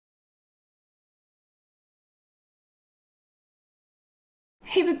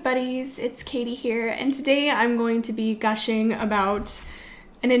Hey book buddies, it's Katy here, and today I'm going to be gushing about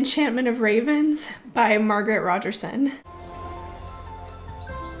An Enchantment of Ravens by Margaret Rogerson.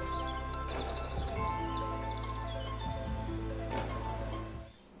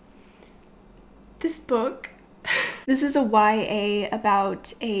 This is a YA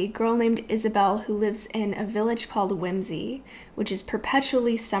about a girl named Isabel who lives in a village called Whimsy, which is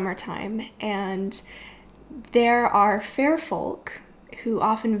perpetually summertime, and there are fair folk who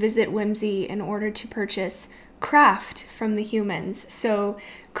often visit Whimsy in order to purchase craft from the humans. So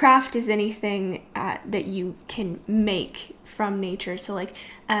craft is anything that you can make from nature. So like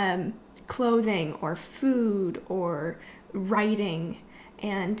clothing or food or writing.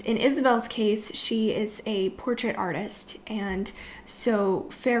 And in Isabel's case, she is a portrait artist. And so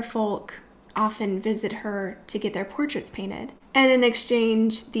fair folk often visit her to get their portraits painted. And in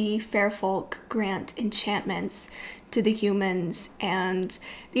exchange, the fair folk grant enchantments to the humans, and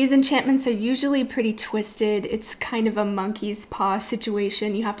these enchantments are usually pretty twisted. It's kind of a monkey's paw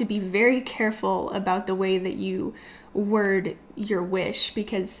situation. You have to be very careful about the way that you word your wish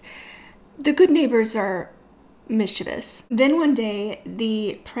because the good neighbors are mischievous. Then one day,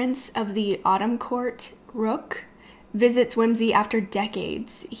 the prince of the autumn court, Rook, visits Whimsy after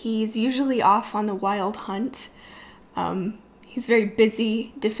decades. He's usually off on the wild hunt. He's very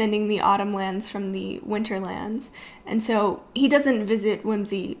busy defending the autumn lands from the winter lands, and so he doesn't visit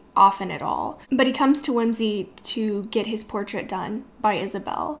Whimsy often at all. But he comes to Whimsy to get his portrait done by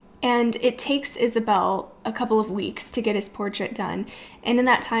Isabel. And it takes Isabel a couple of weeks to get his portrait done, and in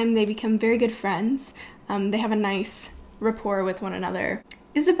that time they become very good friends. They have a nice rapport with one another.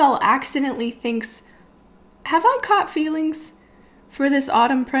 Isabel accidentally thinks, "Have I caught feelings for this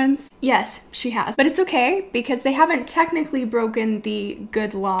autumn prince?" Yes, she has. But it's okay because they haven't technically broken the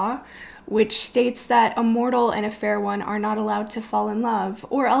good law, which states that a mortal and a fair one are not allowed to fall in love,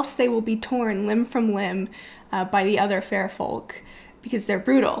 or else they will be torn limb from limb by the other fair folk because they're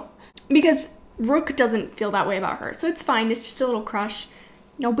brutal. Because Rook doesn't feel that way about her, so it's fine. It's just a little crush.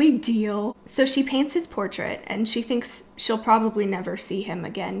 No big deal. So she paints his portrait, and she thinks she'll probably never see him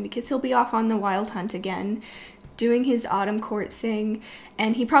again because he'll be off on the wild hunt again, doing his autumn court thing,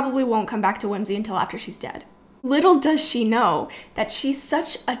 and he probably won't come back to Whimsy until after she's dead. Little does she know that she's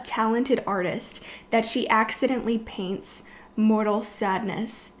such a talented artist that she accidentally paints mortal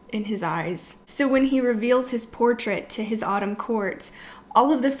sadness in his eyes. So when he reveals his portrait to his autumn court,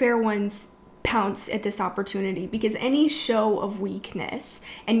 all of the fair ones pounce at this opportunity because any show of weakness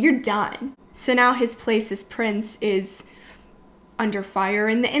and you're done. So now his place as prince is under fire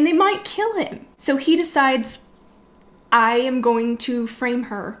and they might kill him. So he decides, I am going to frame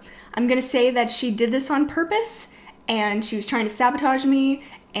her. I'm going to say that she did this on purpose and she was trying to sabotage me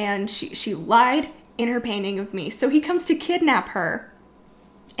and she lied in her painting of me. So he comes to kidnap her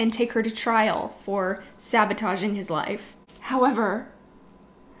and take her to trial for sabotaging his life. However,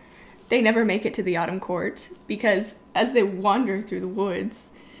 they never make it to the autumn court because as they wander through the woods,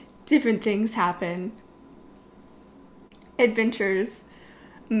 different things happen. Adventures,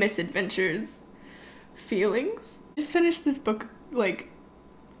 misadventures, feelings. I just finished this book like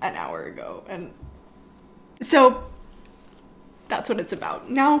an hour ago, and so that's what it's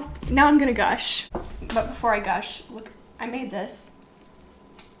about. Now I'm gonna gush. But before I gush, look, I made this.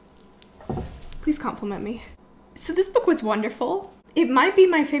 Please compliment me. So this book was wonderful. It might be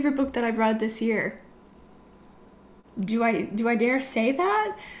my favorite book that I've read this year. Do I dare say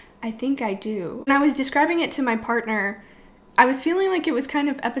that? I think I do. When I was describing it to my partner, I was feeling like it was kind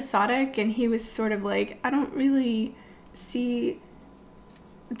of episodic, and he was sort of like, I don't really see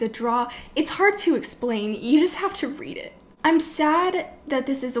the draw. It's hard to explain. You just have to read it. I'm sad that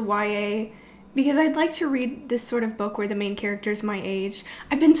this is a YA because I'd like to read this sort of book where the main character is my age.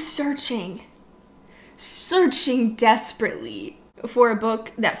 I've been searching desperately for a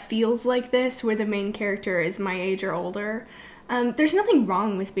book that feels like this, where the main character is my age or older. There's nothing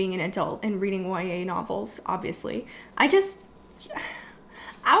wrong with being an adult and reading YA novels, obviously. I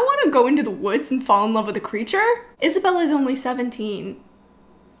want to go into the woods and fall in love with a creature. Isabella is only 17.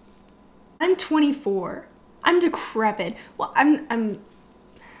 I'm 24. I'm decrepit. Well, I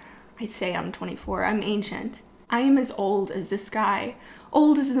say I'm 24. I'm ancient. I am as old as the sky,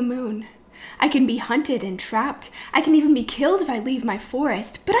 old as the moon. I can be hunted and trapped. I can even be killed if I leave my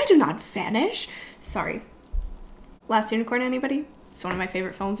forest, but I do not vanish. Sorry. Last Unicorn, anybody? It's one of my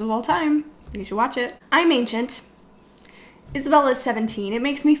favorite films of all time. You should watch it. I'm ancient. Isabella is 17. It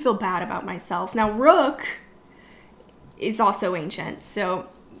makes me feel bad about myself. Now, Rook is also ancient, so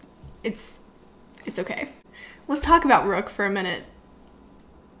it's okay. Let's talk about Rook for a minute.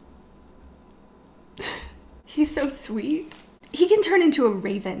 He's so sweet. He can turn into a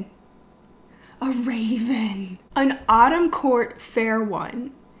raven. A raven. An autumn court fair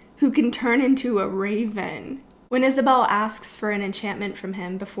one who can turn into a raven. When Isabel asks for an enchantment from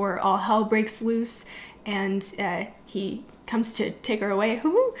him before all hell breaks loose and he comes to take her away,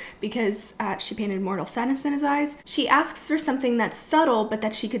 because she painted mortal sadness in his eyes, she asks for something that's subtle but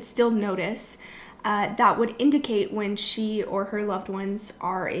that she could still notice that would indicate when she or her loved ones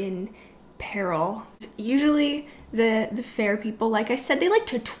are in peril. Usually the fair people, like I said, they like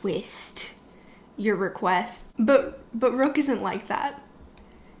to twist your request, but Rook isn't like that.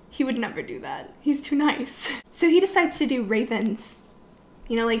 He would never do that. He's too nice. So he decides to do ravens.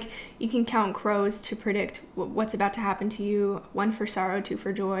 You know, like, you can count crows to predict what's about to happen to you. 1 for sorrow, 2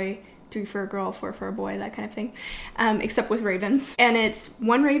 for joy, 3 for a girl, 4 for a boy, that kind of thing. Except with ravens. And it's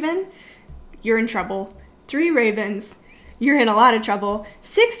 1 raven, you're in trouble. 3 ravens, you're in a lot of trouble.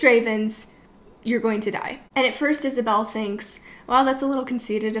 6 ravens, you're going to die. And at first Isabel thinks, well, that's a little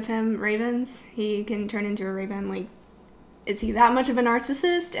conceited of him, ravens. He can turn into a raven, like, is he that much of a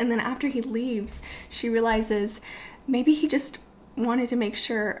narcissist? And then after he leaves, she realizes maybe he just wanted to make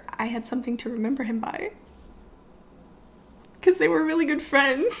sure I had something to remember him by. Because they were really good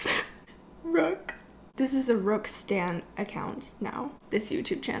friends. Rook. This is a Rook stan account now, this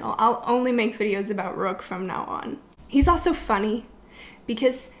YouTube channel. I'll only make videos about Rook from now on. He's also funny,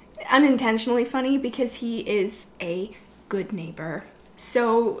 because, unintentionally funny, because he is a good neighbor.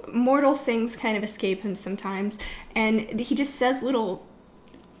 So mortal things kind of escape him sometimes, and he just says little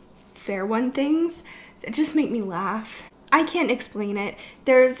fair one things that just make me laugh. I can't explain it.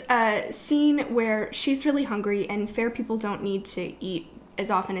 There's a scene where she's really hungry, and fair people don't need to eat as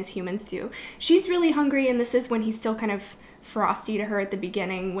often as humans do. She's really hungry, and this is when he's still kind of frosty to her at the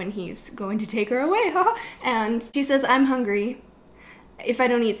beginning when he's going to take her away, and she says, I'm hungry. If I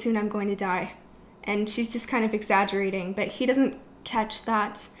don't eat soon, I'm going to die. And she's just kind of exaggerating, but he doesn't catch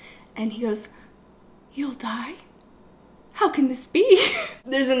that, and he goes, you'll die? How can this be?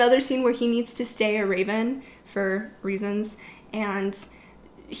 There's another scene where he needs to stay a raven for reasons, and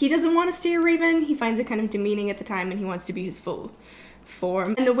he doesn't want to stay a raven. He finds it kind of demeaning at the time, and he wants to be his full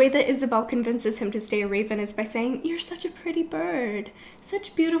form. And the way that Isabel convinces him to stay a raven is by saying, you're such a pretty bird,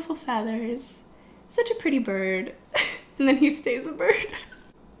 such beautiful feathers, such a pretty bird. And then he stays a bird.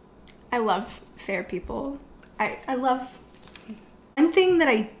 I love fair people. I love... One thing that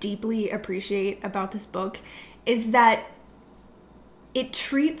I deeply appreciate about this book is that it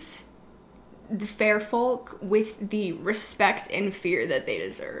treats the fair folk with the respect and fear that they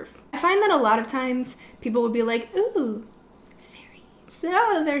deserve. I find that a lot of times people will be like, ooh, fairies,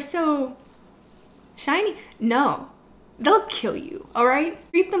 oh, they're so shiny. No, they'll kill you, all right?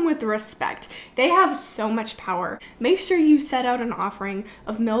 Treat them with respect. They have so much power. Make sure you set out an offering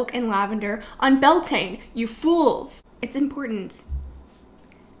of milk and lavender on Beltane, you fools. It's important.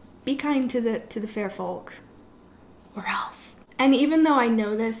 Be kind to the fair folk, or else. And even though I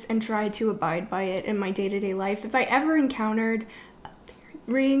know this and try to abide by it in my day-to-day life, if I ever encountered a fairy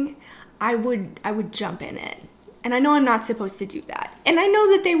ring, I would jump in it. And I know I'm not supposed to do that. And I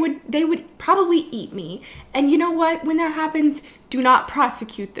know that they would probably eat me. And you know what? When that happens, do not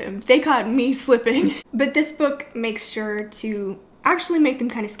prosecute them. They caught me slipping. But this book makes sure to actually make them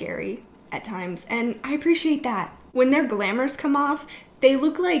kind of scary at times, and I appreciate that. When their glamours come off, they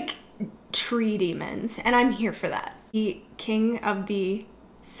look like tree demons, and I'm here for that. The king of the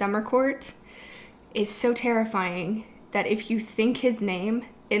summer court is so terrifying that if you think his name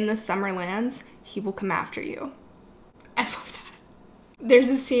in the summer lands, he will come after you. I love that. There's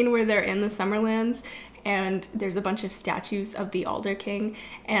a scene where they're in the Summerlands and there's a bunch of statues of the Alder King,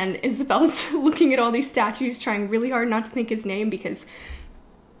 and Isabel's looking at all these statues, trying really hard not to think his name because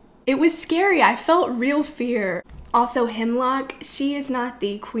it was scary. I felt real fear. Also, Hemlock, she is not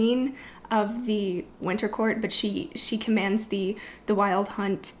the queen of the Winter Court, but she commands the Wild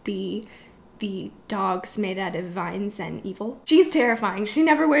Hunt, the dogs made out of vines and evil. She's terrifying. She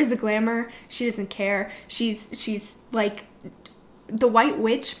never wears the glamour. She doesn't care. She's like the White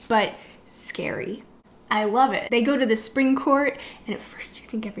Witch, but scary. I love it. They go to the Spring Court, and at first you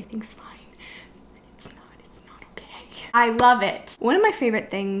think everything's fine. It's not okay. I love it. One of my favorite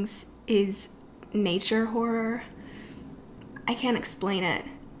things is nature horror. I can't explain it.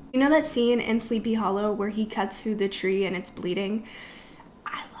 You know that scene in Sleepy Hollow where he cuts through the tree and it's bleeding?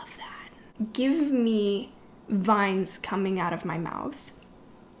 I love that. Give me vines coming out of my mouth.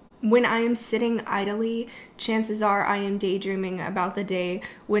 When I am sitting idly, chances are I am daydreaming about the day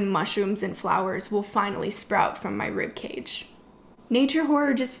when mushrooms and flowers will finally sprout from my ribcage. Nature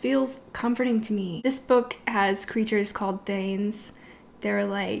horror just feels comforting to me. This book has creatures called Thanes. They're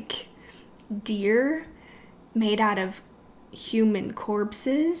like deer made out of human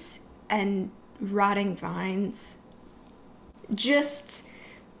corpses and rotting vines. Just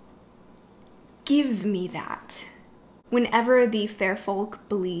give me that. Whenever the fair folk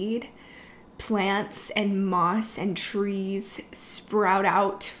bleed, plants and moss and trees sprout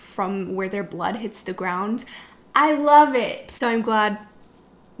out from where their blood hits the ground. I love it. So I'm glad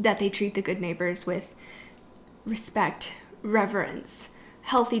that they treat the good neighbors with respect, reverence,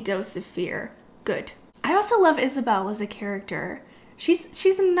 healthy dose of fear. Good. I also love Isabel as a character.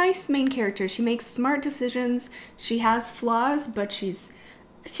 She's a nice main character. She makes smart decisions. She has flaws, but she's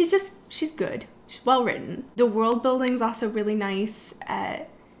good. She's well written. The world building's also really nice.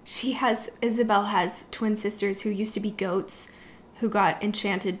 Isabel has twin sisters who used to be goats who got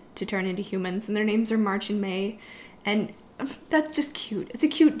enchanted to turn into humans, and their names are March and May, and that's just cute. It's a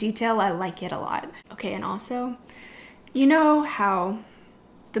cute detail. I like it a lot. Okay, and also, you know how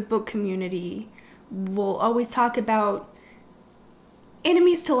the book community will always talk about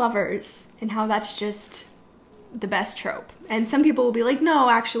enemies to lovers and how that's just the best trope. And some people will be like, no,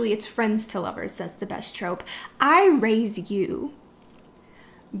 actually it's friends to lovers that's the best trope. I raise you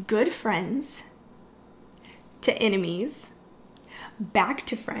good friends to enemies, back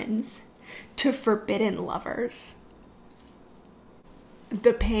to friends, to forbidden lovers.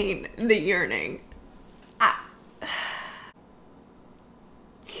 The pain, the yearning.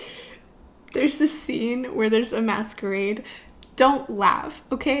 There's this scene where there's a masquerade. Don't laugh,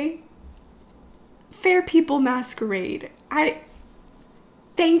 okay? Fair people masquerade.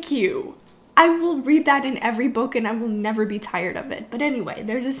 Thank you. I will read that in every book and I will never be tired of it. But anyway,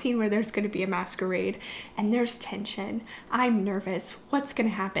 there's a scene where there's going to be a masquerade and there's tension. I'm nervous. What's going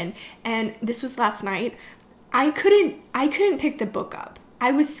to happen? And this was last night. I couldn't pick the book up.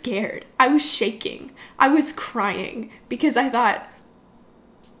 I was scared. I was shaking. I was crying because I thought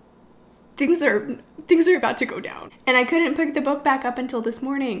things are about to go down. And I couldn't pick the book back up until this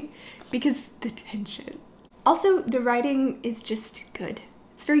morning because the tension. Also, the writing is just good.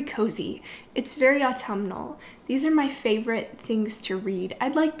 It's very cozy. It's very autumnal. These are my favorite things to read.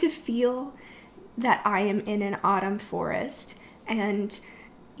 I'd like to feel that I am in an autumn forest and,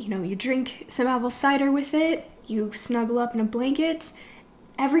 you know, you drink some apple cider with it, you snuggle up in a blanket,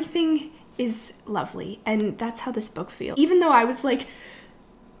 everything is lovely. And that's how this book feels. Even though I was like,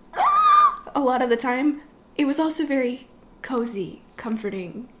 a lot of the time, it was also very cozy,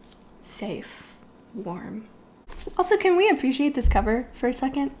 comforting, safe, warm. Also, can we appreciate this cover for a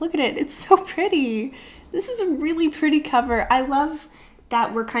second? Look at it. It's so pretty. This is a really pretty cover. I love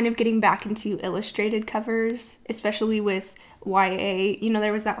that we're kind of getting back into illustrated covers, especially with YA. You know,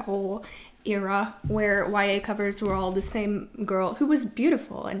 there was that whole era where YA covers were all the same girl who was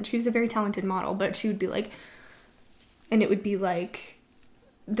beautiful and she was a very talented model, but she would be like, and it would be like,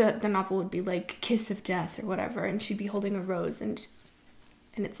 the novel would be like Kiss of Death or whatever, and she'd be holding a rose and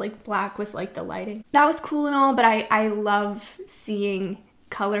it's like black with like the lighting. That was cool and all, but I love seeing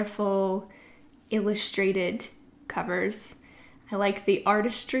colorful illustrated covers. I like the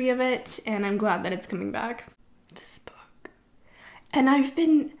artistry of it and I'm glad that it's coming back. This book. And I've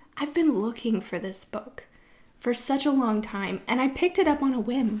been looking for this book for such a long time and I picked it up on a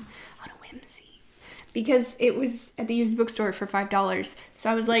whimsy. Because it was at the used bookstore for $5. So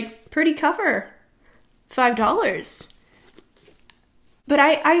I was like, pretty cover, $5. But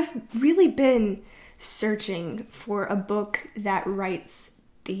I've really been searching for a book that writes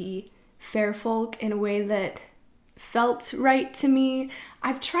the fair folk in a way that felt right to me.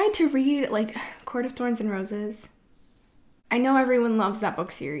 I've tried to read like Court of Thorns and Roses. I know everyone loves that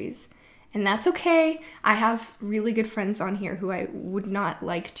book series, and that's okay. I have really good friends on here who I would not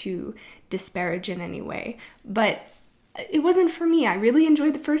like to disparage in any way, but it wasn't for me. I really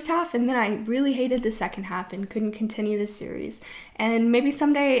enjoyed the first half and then I really hated the second half and couldn't continue this series. And maybe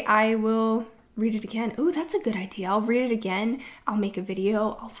someday I will read it again. Oh, that's a good idea. I'll read it again. I'll make a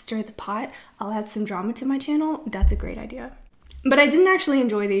video. I'll stir the pot. I'll add some drama to my channel. That's a great idea. But I didn't actually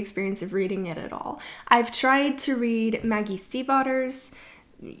enjoy the experience of reading it at all. I've tried to read Maggie Stiefvater's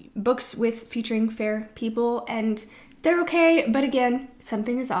books featuring fair people and they're okay, but again,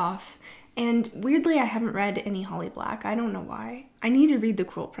 something is off. And weirdly, I haven't read any Holly Black. I don't know why. I need to read The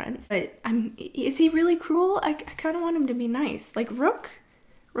Cruel Prince. But is he really cruel? I kind of want him to be nice. Like Rook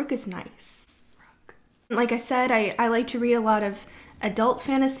is nice. Rook. Like I said, I like to read a lot of adult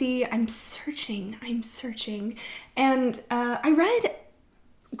fantasy. I'm searching. And I read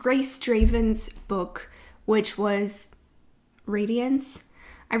Grace Draven's book, which was Radiance.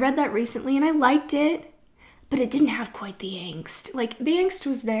 I read that recently and I liked it, but it didn't have quite the angst. Like, the angst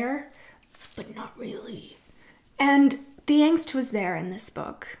was there, but not really. And the angst was there in this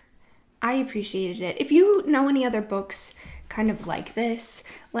book. I appreciated it. If you know any other books kind of like this,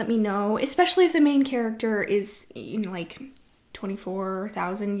 let me know, especially if the main character is, you know, like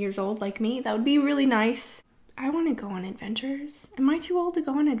 24,000 years old like me. That would be really nice. I want to go on adventures. Am I too old to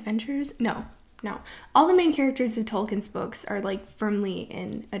go on adventures? No. All the main characters of Tolkien's books are like firmly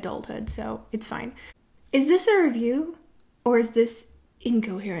in adulthood, so it's fine. Is this a review or is this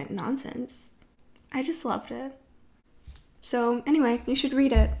incoherent nonsense? I just loved it. So anyway, you should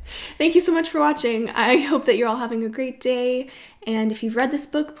read it. Thank you so much for watching. I hope that you're all having a great day. And if you've read this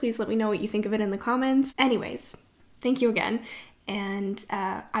book, please let me know what you think of it in the comments. Anyways, thank you again. And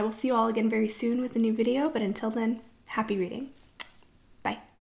I will see you all again very soon with a new video. But until then, happy reading.